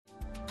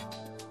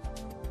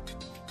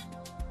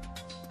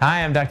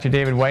Hi, I'm Dr.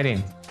 David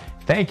Whiting.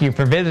 Thank you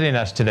for visiting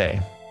us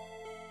today.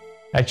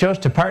 I chose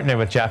to partner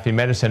with Jaffe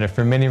Medicenter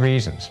for many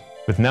reasons.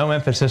 With no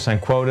emphasis on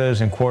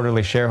quotas and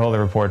quarterly shareholder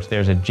reports,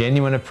 there's a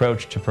genuine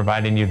approach to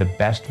providing you the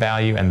best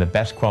value and the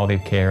best quality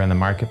of care in the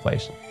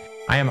marketplace.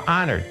 I am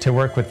honored to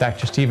work with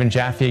Dr. Stephen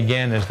Jaffe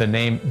again, as the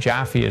name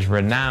Jaffe is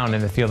renowned in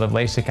the field of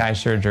LASIK eye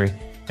surgery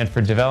and for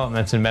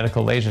developments in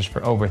medical lasers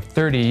for over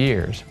 30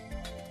 years.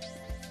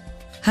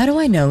 How do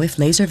I know if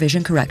laser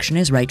vision correction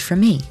is right for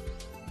me?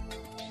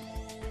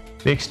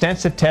 The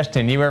extensive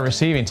testing you are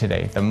receiving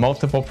today, the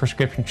multiple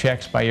prescription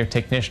checks by your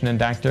technician and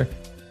doctor,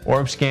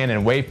 orb scan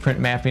and wave print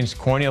mappings,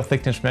 corneal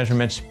thickness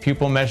measurements,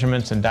 pupil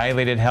measurements, and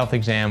dilated health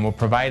exam will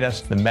provide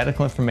us the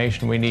medical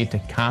information we need to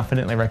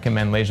confidently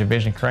recommend laser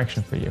vision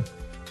correction for you.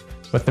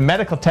 But the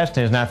medical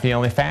testing is not the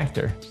only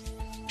factor.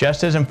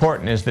 Just as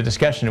important is the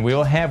discussion we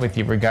will have with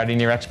you regarding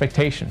your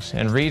expectations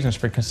and reasons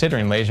for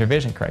considering laser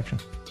vision correction.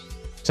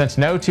 Since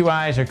no two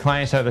eyes or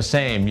clients are the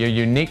same, your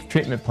unique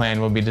treatment plan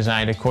will be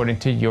designed according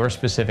to your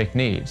specific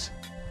needs.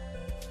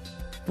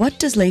 What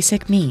does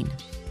LASIK mean?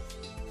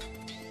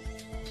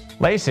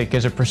 LASIK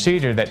is a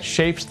procedure that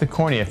shapes the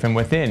cornea from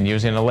within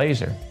using a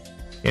laser.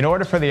 In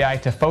order for the eye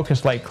to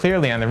focus light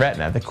clearly on the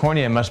retina, the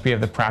cornea must be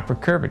of the proper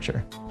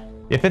curvature.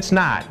 If it's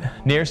not,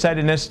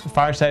 nearsightedness,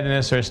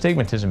 farsightedness, or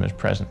astigmatism is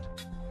present.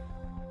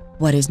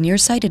 What is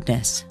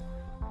nearsightedness?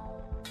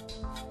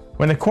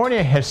 When the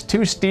cornea has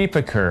too steep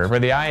a curve or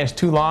the eye is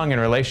too long in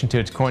relation to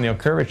its corneal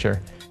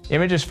curvature,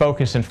 images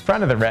focus in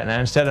front of the retina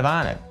instead of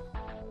on it.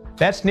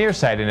 That's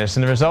nearsightedness,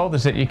 and the result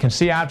is that you can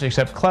see objects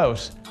up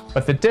close,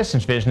 but the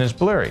distance vision is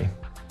blurry.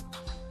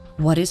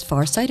 What is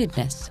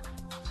farsightedness?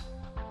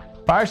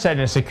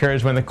 Farsightedness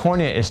occurs when the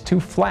cornea is too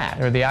flat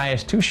or the eye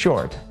is too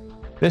short.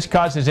 This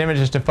causes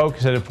images to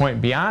focus at a point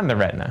beyond the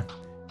retina.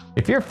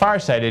 If you're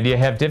farsighted, you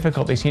have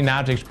difficulty seeing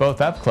objects both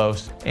up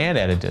close and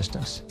at a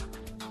distance.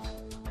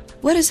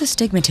 What is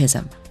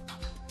astigmatism?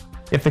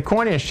 If the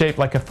cornea is shaped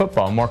like a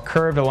football, more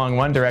curved along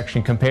one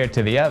direction compared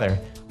to the other,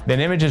 then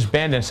images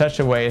bend in such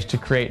a way as to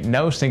create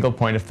no single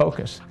point of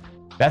focus.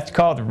 That's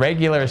called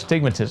regular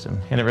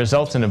astigmatism, and it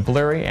results in a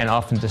blurry and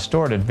often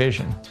distorted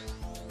vision.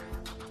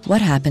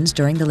 What happens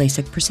during the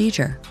LASIK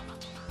procedure?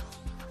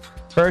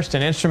 First,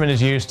 an instrument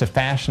is used to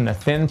fashion a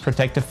thin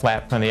protective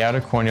flap from the outer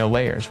corneal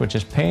layers, which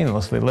is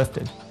painlessly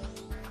lifted.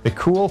 The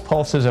cool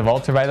pulses of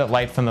ultraviolet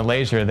light from the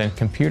laser are then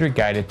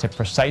computer-guided to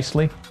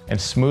precisely and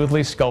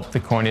smoothly sculpt the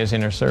cornea's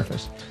inner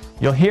surface.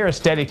 You'll hear a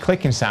steady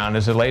clicking sound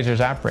as the laser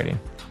is operating.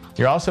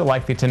 You're also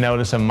likely to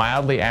notice a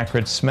mildly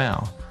acrid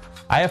smell.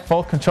 I have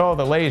full control of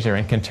the laser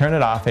and can turn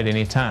it off at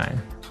any time.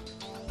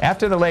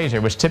 After the laser,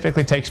 which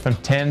typically takes from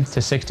 10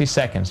 to 60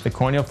 seconds, the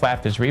corneal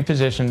flap is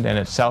repositioned and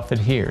it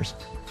self-adheres.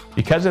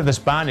 Because of this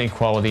bonding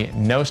quality,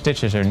 no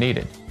stitches are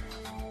needed.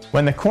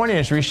 When the cornea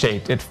is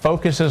reshaped, it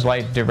focuses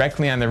light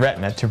directly on the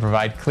retina to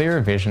provide clearer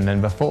vision than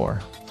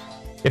before.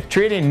 If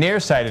treating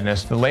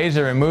nearsightedness, the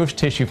laser removes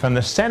tissue from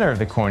the center of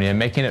the cornea,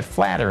 making it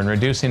flatter and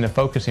reducing the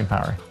focusing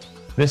power.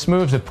 This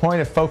moves the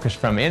point of focus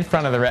from in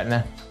front of the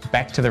retina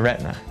back to the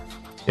retina.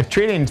 If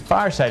treating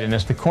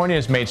farsightedness, the cornea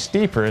is made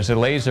steeper as the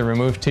laser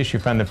removes tissue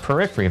from the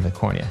periphery of the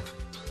cornea.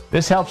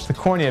 This helps the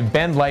cornea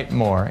bend light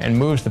more and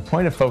moves the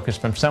point of focus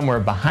from somewhere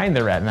behind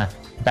the retina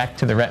back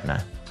to the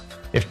retina.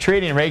 If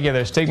treating regular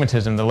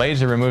astigmatism, the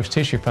laser removes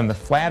tissue from the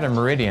flatter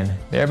meridian,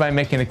 thereby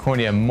making the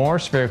cornea more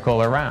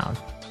spherical around.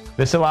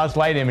 This allows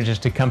light images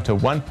to come to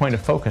one point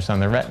of focus on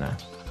the retina.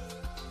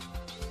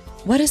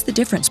 What is the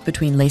difference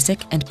between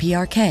LASIK and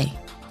PRK?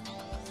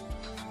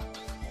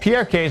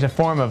 PRK is a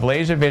form of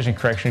laser vision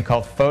correction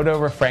called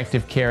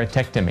photorefractive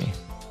keratectomy.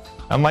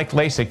 Unlike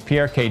LASIK,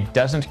 PRK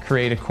doesn't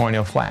create a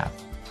corneal flap.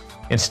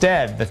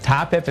 Instead, the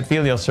top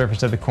epithelial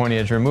surface of the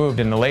cornea is removed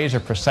and the laser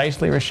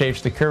precisely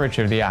reshapes the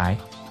curvature of the eye,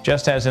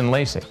 just as in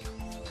LASIK.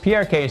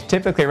 PRK is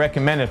typically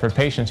recommended for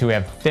patients who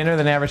have thinner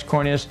than average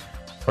corneas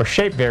or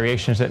shape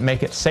variations that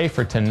make it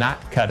safer to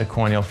not cut a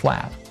corneal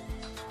flap.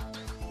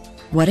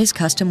 What is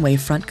custom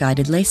wavefront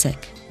guided LASIK?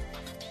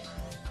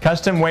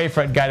 Custom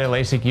wavefront guided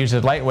LASIK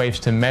uses light waves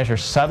to measure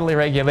subtle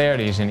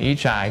irregularities in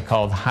each eye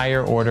called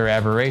higher order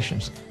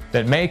aberrations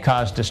that may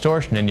cause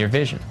distortion in your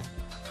vision.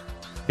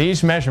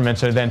 These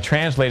measurements are then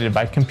translated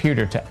by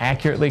computer to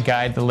accurately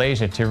guide the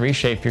laser to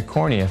reshape your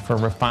cornea for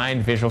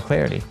refined visual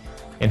clarity,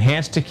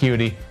 enhanced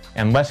acuity,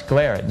 and less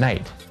glare at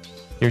night.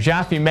 Your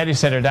Jaffe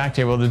Medicenter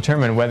doctor will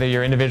determine whether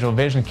your individual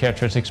vision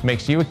characteristics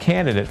makes you a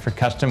candidate for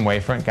custom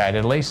wavefront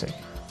guided LASIK.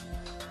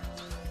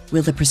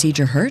 Will the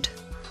procedure hurt?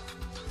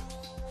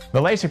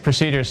 The LASIK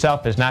procedure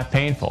itself is not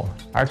painful.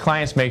 Our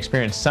clients may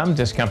experience some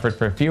discomfort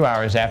for a few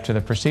hours after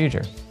the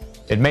procedure.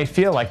 It may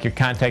feel like your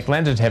contact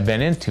lenses have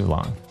been in too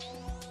long.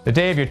 The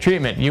day of your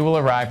treatment, you will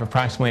arrive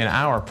approximately an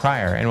hour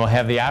prior and will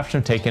have the option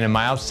of taking a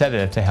mild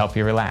sedative to help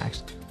you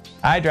relax.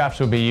 Eye drops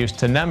will be used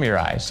to numb your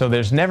eyes, so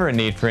there's never a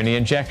need for any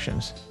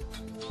injections.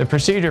 The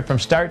procedure from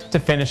start to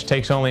finish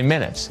takes only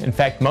minutes. In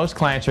fact, most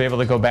clients are able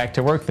to go back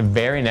to work the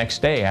very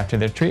next day after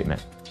their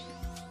treatment.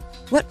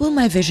 What will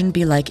my vision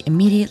be like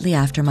immediately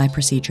after my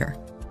procedure?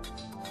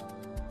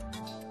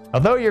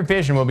 Although your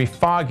vision will be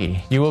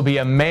foggy, you will be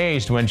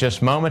amazed when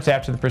just moments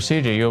after the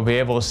procedure you will be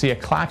able to see a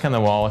clock on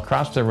the wall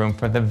across the room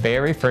for the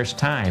very first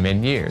time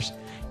in years.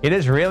 It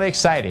is really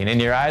exciting,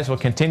 and your eyes will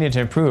continue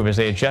to improve as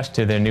they adjust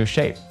to their new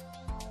shape.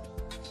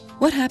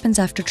 What happens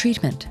after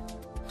treatment?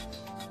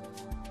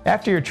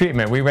 After your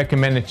treatment, we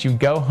recommend that you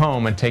go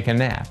home and take a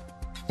nap.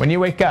 When you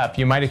wake up,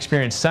 you might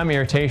experience some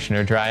irritation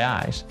or dry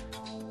eyes.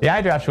 The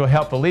eye drops will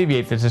help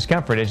alleviate the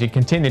discomfort as you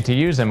continue to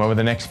use them over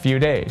the next few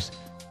days.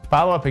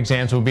 Follow-up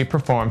exams will be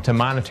performed to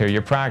monitor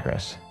your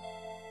progress.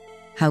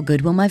 How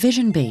good will my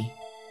vision be?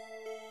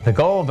 The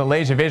goal of the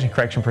laser vision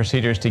correction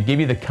procedure is to give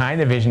you the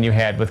kind of vision you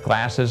had with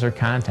glasses or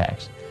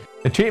contacts.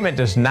 The treatment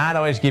does not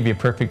always give you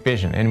perfect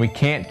vision, and we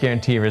can't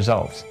guarantee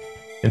results.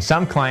 In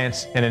some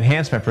clients, an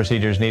enhancement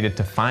procedure is needed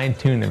to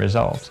fine-tune the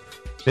results.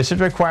 This is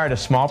required a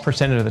small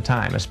percentage of the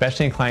time,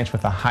 especially in clients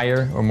with a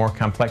higher or more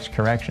complex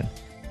correction,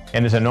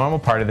 and is a normal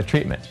part of the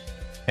treatment.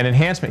 An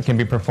enhancement can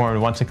be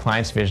performed once a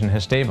client's vision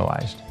has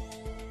stabilized.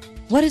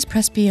 What is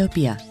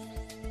presbyopia?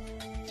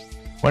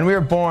 When we are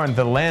born,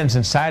 the lens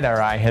inside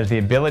our eye has the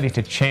ability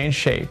to change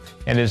shape,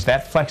 and it is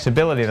that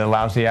flexibility that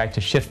allows the eye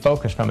to shift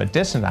focus from a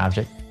distant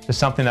object to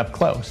something up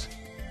close.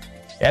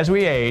 As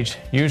we age,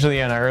 usually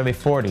in our early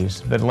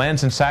 40s, the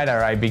lens inside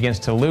our eye begins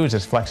to lose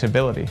its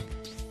flexibility.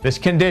 This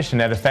condition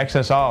that affects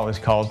us all is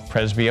called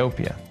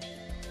presbyopia.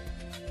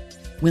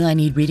 Will I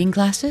need reading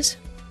glasses?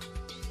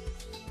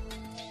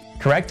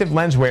 Corrective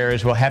lens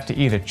wearers will have to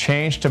either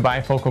change to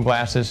bifocal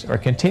glasses or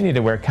continue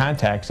to wear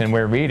contacts and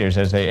wear readers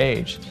as they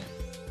age.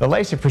 The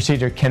LASIK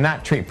procedure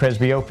cannot treat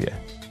presbyopia,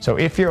 so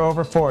if you're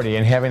over 40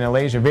 and having a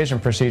laser vision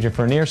procedure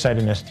for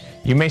nearsightedness,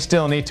 you may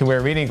still need to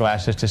wear reading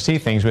glasses to see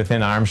things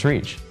within arm's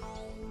reach.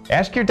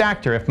 Ask your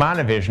doctor if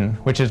monovision,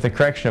 which is the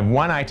correction of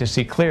one eye to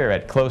see clear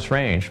at close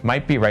range,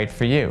 might be right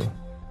for you.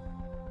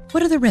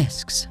 What are the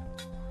risks?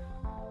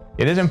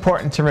 It is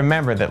important to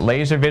remember that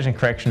laser vision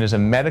correction is a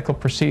medical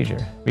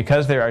procedure.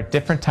 Because there are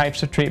different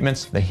types of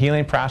treatments, the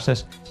healing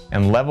process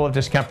and level of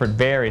discomfort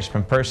varies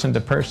from person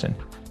to person.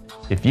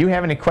 If you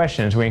have any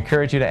questions, we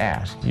encourage you to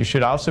ask. You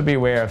should also be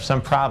aware of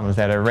some problems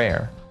that are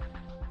rare.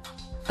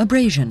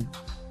 Abrasion.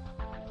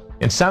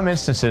 In some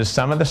instances,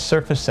 some of the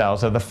surface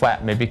cells of the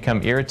flap may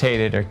become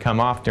irritated or come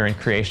off during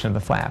creation of the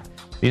flap.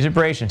 These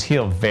abrasions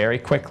heal very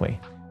quickly.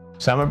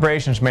 Some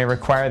abrasions may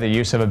require the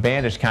use of a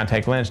bandaged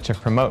contact lens to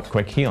promote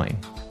quick healing.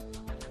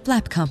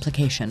 Flap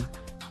complication.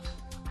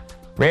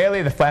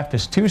 Rarely the flap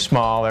is too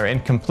small or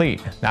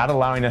incomplete, not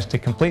allowing us to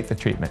complete the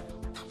treatment.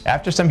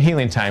 After some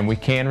healing time, we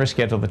can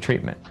reschedule the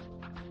treatment.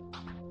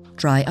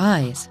 Dry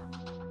eyes.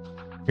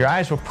 Your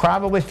eyes will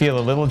probably feel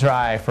a little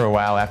dry for a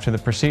while after the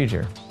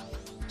procedure.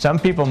 Some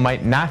people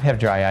might not have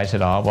dry eyes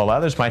at all, while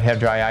others might have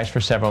dry eyes for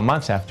several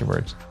months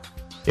afterwards.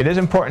 It is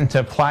important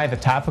to apply the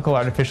topical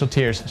artificial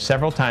tears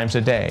several times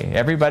a day.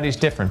 Everybody's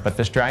different, but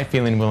this dry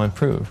feeling will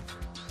improve.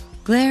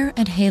 Glare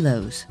and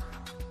halos.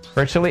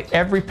 Virtually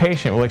every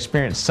patient will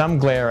experience some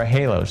glare or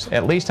halos,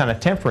 at least on a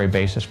temporary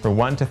basis for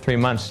 1 to 3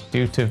 months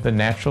due to the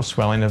natural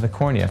swelling of the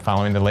cornea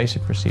following the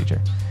LASIK procedure.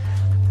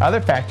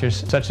 Other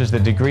factors, such as the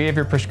degree of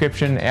your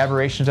prescription,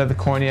 aberrations of the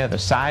cornea, the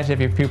size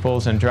of your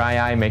pupils, and dry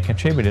eye may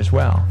contribute as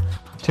well.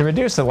 To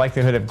reduce the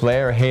likelihood of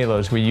glare or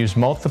halos, we use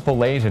multiple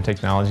laser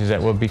technologies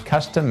that will be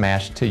custom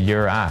matched to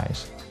your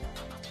eyes.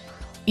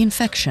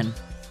 Infection.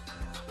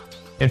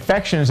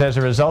 Infections as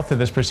a result of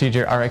this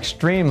procedure are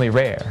extremely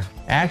rare.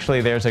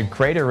 Actually, there's a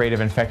greater rate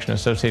of infection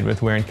associated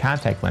with wearing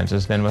contact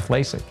lenses than with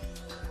LASIK.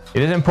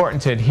 It is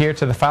important to adhere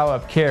to the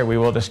follow-up care we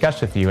will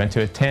discuss with you and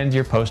to attend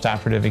your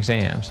post-operative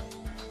exams.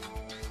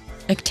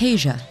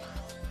 Ectasia.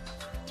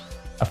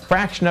 A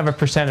fraction of a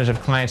percentage of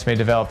clients may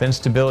develop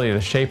instability of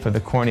the shape of the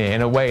cornea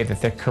in a way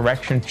that their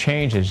correction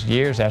changes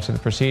years after the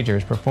procedure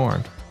is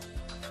performed.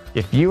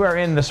 If you are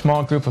in the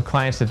small group of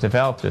clients that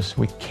develop this,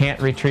 we can't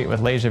retreat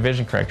with laser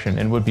vision correction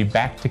and would be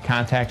back to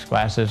contacts,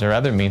 glasses, or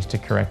other means to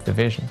correct the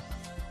vision.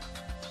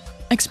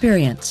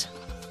 Experience.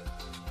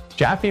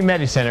 Jaffe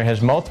MediCenter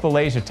has multiple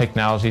laser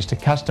technologies to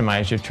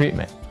customize your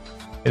treatment.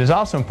 It is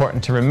also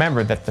important to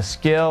remember that the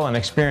skill and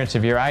experience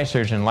of your eye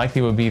surgeon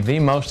likely will be the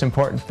most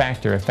important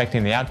factor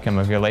affecting the outcome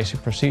of your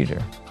LASIK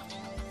procedure.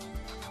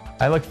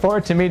 I look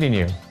forward to meeting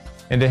you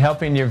and to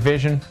helping your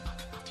vision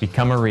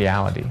become a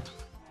reality.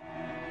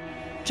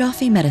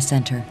 Jaffe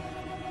MediCenter.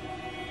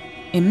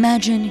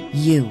 Imagine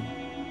you.